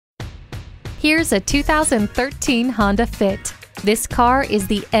Here's a 2013 Honda Fit. This car is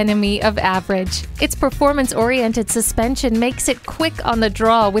the enemy of average. Its performance-oriented suspension makes it quick on the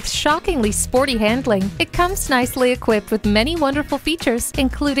draw with shockingly sporty handling. It comes nicely equipped with many wonderful features,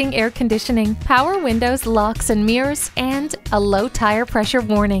 including air conditioning, power windows, locks and mirrors, and a low tire pressure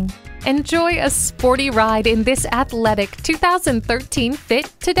warning. Enjoy a sporty ride in this athletic 2013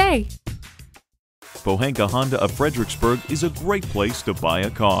 Fit today. Pohanka Honda of Fredericksburg is a great place to buy a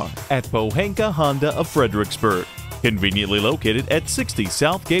car. At Pohanka Honda of Fredericksburg, conveniently located at 60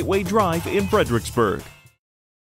 South Gateway Drive in Fredericksburg.